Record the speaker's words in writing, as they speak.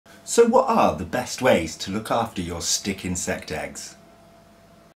So what are the best ways to look after your stick insect eggs?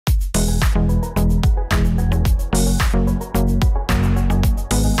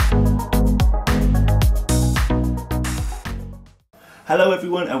 Hello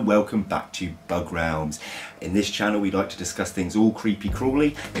everyone and welcome back to Bug Realms. In this channel we like to discuss things all creepy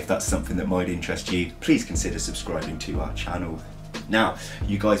crawly. If that's something that might interest you, please consider subscribing to our channel. Now,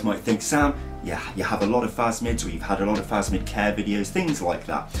 you guys might think, Sam, yeah, you have a lot of Phasmids, or you've had a lot of Phasmid care videos, things like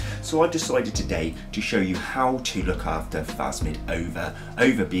that. So I decided today to show you how to look after Phasmid ova,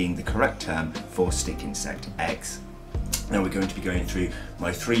 ova being the correct term for stick insect eggs. Now we're going to be going through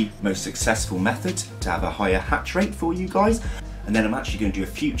my 3 most successful methods to have a higher hatch rate for you guys. And then I'm actually going to do a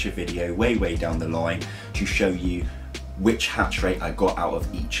future video way down the line to show you which hatch rate I got out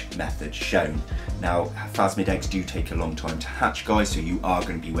of each method shown. Now, Phasmid eggs do take a long time to hatch, guys, so you are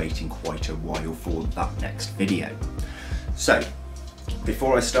going to be waiting quite a while for that next video. So,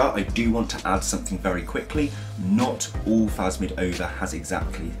 before I start, I do want to add something very quickly. Not all Phasmid ova has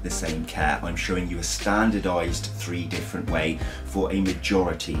exactly the same care. I'm showing you a standardized 3 different way for a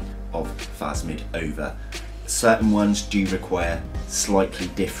majority of Phasmid ova. Certain ones do require slightly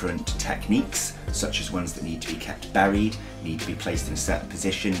different techniques, such as ones that need to be kept buried, need to be placed in a certain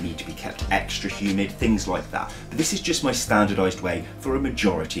position, need to be kept extra humid, things like that. But this is just my standardized way for a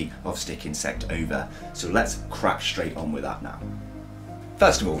majority of stick insect ova. So let's crack straight on with that now.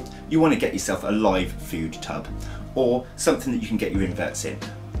 First of all, you want to get yourself a live food tub or something that you can get your inverts in.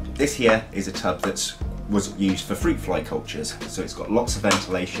 This here is a tub that was used for fruit fly cultures, so it's got lots of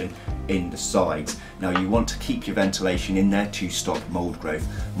ventilation in the sides. Now you want to keep your ventilation in there to stop mold growth.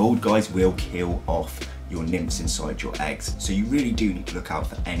 Mold, guys, will kill off your nymphs inside your eggs, so you really do need to look out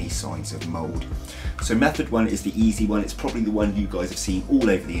for any signs of mold. So method 1 is the easy one. It's probably the one you guys have seen all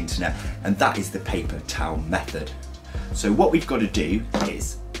over the internet, and that is the paper towel method. So what we've got to do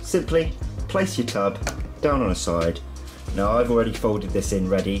is simply place your tub down on a side. Now I've already folded this in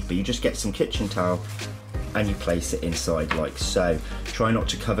ready, but you just get some kitchen towel and you place it inside like so. Try not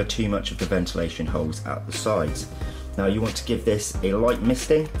to cover too much of the ventilation holes at the sides. Now you want to give this a light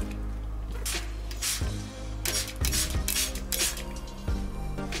misting.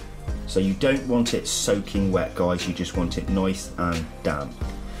 So you don't want it soaking wet, guys, you just want it nice and damp.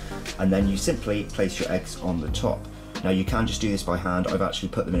 And then you simply place your eggs on the top. Now you can just do this by hand. I've actually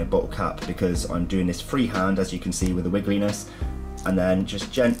put them in a bottle cap because I'm doing this freehand, as you can see, with the wiggliness, and then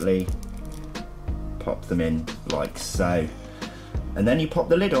just gently pop them in like so. And then you pop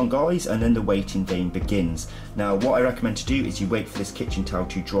the lid on, guys, and then the waiting game begins. Now what I recommend to do is you wait for this kitchen towel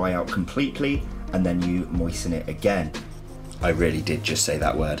to dry out completely and then you moisten it again. I really did just say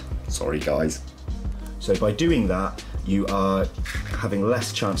that word, sorry guys. So by doing that, you are having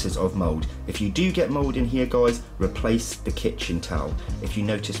less chances of mold. If you do get mold in here, guys, replace the kitchen towel. If you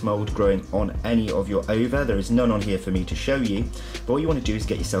notice mold growing on any of your ova, there is none on here for me to show you, but what you want to do is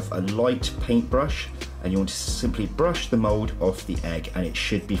get yourself a light paintbrush and you want to simply brush the mold off the egg, and it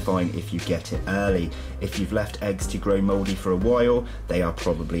should be fine if you get it early. If you've left eggs to grow moldy for a while, they are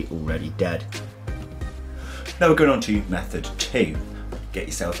probably already dead. Now we're going on to method 2. Get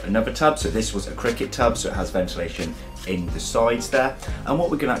yourself another tub. So this was a cricket tub, so it has ventilation in the sides there, and what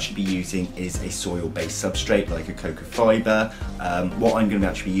we're going to actually be using is a soil based substrate like a cocoa fibre. What I'm going to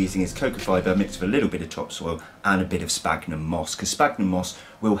actually be using is cocoa fibre mixed with a little bit of topsoil and a bit of sphagnum moss, because sphagnum moss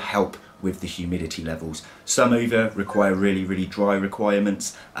will help with the humidity levels. Some ova require really dry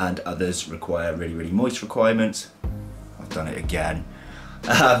requirements and others require really moist requirements. I've done it again.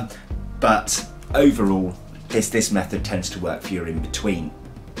 But overall this method tends to work for your in between.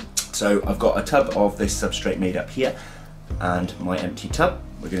 So I've got a tub of this substrate made up here and my empty tub.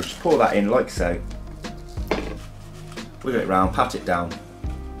 We're going to just pour that in like so, wiggle it around, pat it down,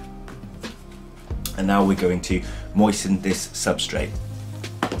 and now we're going to moisten this substrate.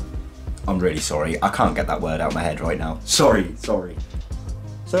 I'm really sorry, I can't get that word out of my head right now. Sorry.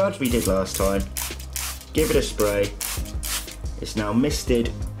 So as we did last time, give it a spray. It's now misted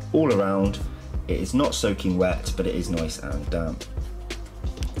all around. It is not soaking wet, but it is nice and damp.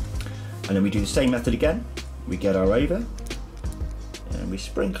 And then we do the same method again. We get our ova and we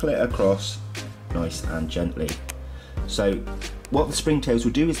sprinkle it across nice and gently. So what the springtails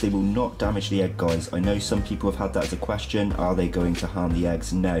will do is they will not damage the egg, guys. I know some people have had that as a question. Are they going to harm the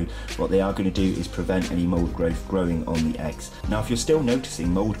eggs? No. What they are going to do is prevent any mold growth growing on the eggs. Now if you're still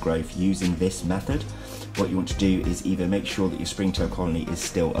noticing mold growth using this method, what you want to do is either make sure that your springtail colony is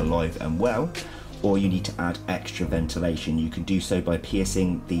still alive and well, or you need to add extra ventilation. You can do so by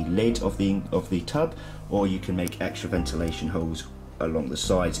piercing the lid of the tub, or you can make extra ventilation holes along the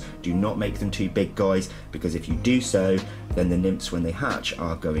sides. Do not make them too big, guys, because if you do so, then the nymphs, when they hatch,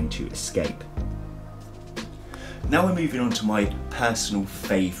 are going to escape. Now we're moving on to my personal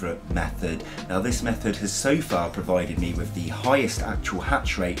favourite method. Now this method has so far provided me with the highest actual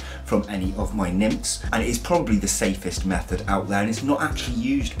hatch rate from any of my nymphs, and it is probably the safest method out there, and it's not actually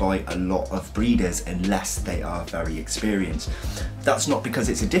used by a lot of breeders unless they are very experienced. That's not because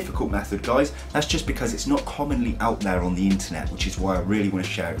it's a difficult method, guys, that's just because it's not commonly out there on the internet, which is why I really want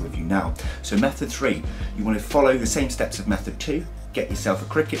to share it with you now. So method 3, you want to follow the same steps of method 2, get yourself a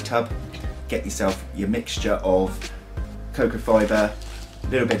cricket tub, get yourself your mixture of cocoa fibre, a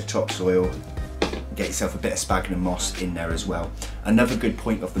little bit of topsoil, get yourself a bit of sphagnum moss in there as well. Another good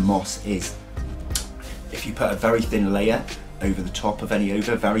point of the moss is if you put a very thin layer over the top of any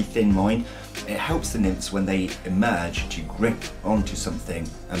ova, very thin mine, it helps the nymphs when they emerge to grip onto something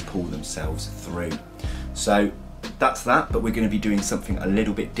and pull themselves through. So that's that, but we're going to be doing something a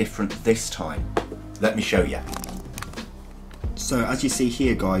little bit different this time. Let me show you. So as you see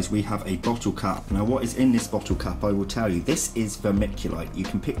here, guys, we have a bottle cap. Now what is in this bottle cap, I will tell you. This is vermiculite. You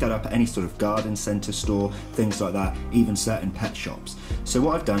can pick that up at any sort of garden centre store, things like that, even certain pet shops. So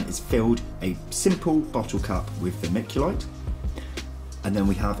what I've done is filled a simple bottle cap with vermiculite, and then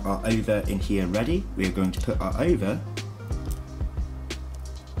we have our ova in here ready. We are going to put our ova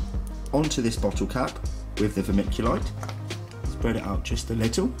onto this bottle cap with the vermiculite, spread it out just a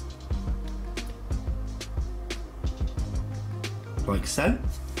little, like so.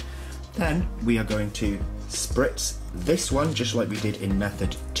 Then we are going to spritz this one just like we did in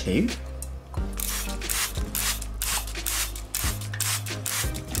method 2.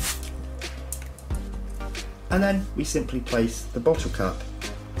 And then we simply place the bottle cap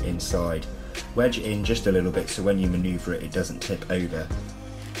inside, wedge it in just a little bit so when you manoeuvre it, it doesn't tip over.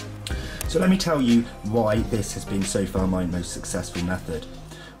 So let me tell you why this has been so far my most successful method.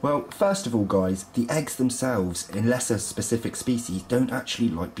 Well, first of all, guys, the eggs themselves, unless a specific species, don't actually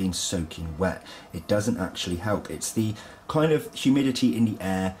like being soaking wet. It doesn't actually help. It's the kind of humidity in the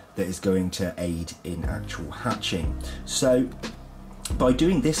air that is going to aid in actual hatching. So by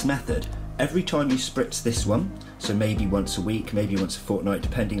doing this method, every time you spritz this one, so maybe once a week, maybe once a fortnight,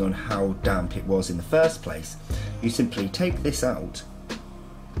 depending on how damp it was in the first place, you simply take this out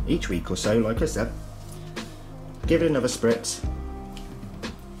each week or so, like I said, give it another spritz,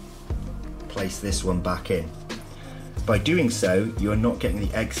 place this one back in. By doing so, you're not getting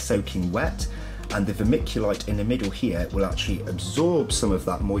the eggs soaking wet, and the vermiculite in the middle here will actually absorb some of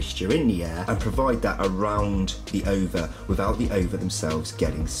that moisture in the air and provide that around the ova without the ova themselves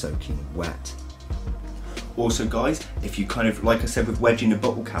getting soaking wet. Also, guys, if you kind of, like I said, with wedging the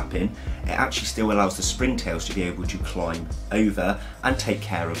bottle cap in, it actually still allows the springtails to be able to climb over and take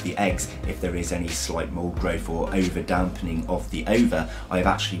care of the eggs if there is any slight mold growth or over dampening of the ova. I have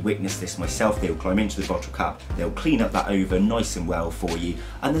actually witnessed this myself. They'll climb into the bottle cap, they'll clean up that ova nice and well for you,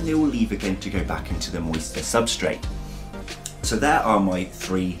 and then they will leave again to go back into the moister substrate. So there are my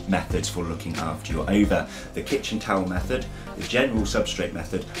 3 methods for looking after your ova: the kitchen towel method, the general substrate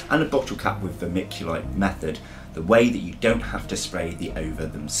method, and a bottle cap with vermiculite method, the way that you don't have to spray the ova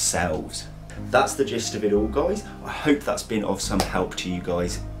themselves. That's the gist of it all, guys. I hope that's been of some help to you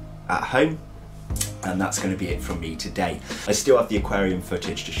guys at home. And that's going to be it from me today. I still have the aquarium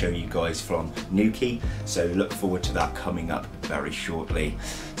footage to show you guys from Nuki, so look forward to that coming up very shortly.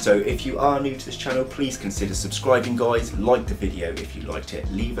 So if you are new to this channel, please consider subscribing, guys. Like the video if you liked it.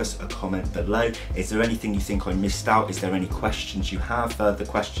 Leave us a comment below. Is there anything you think I missed out? Is there any questions you have, further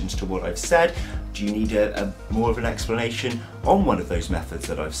questions to what I've said? Do you need a more of an explanation on one of those methods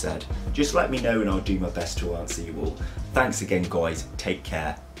that I've said? Just let me know and I'll do my best to answer you all. Thanks again, guys. Take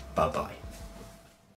care. Bye bye.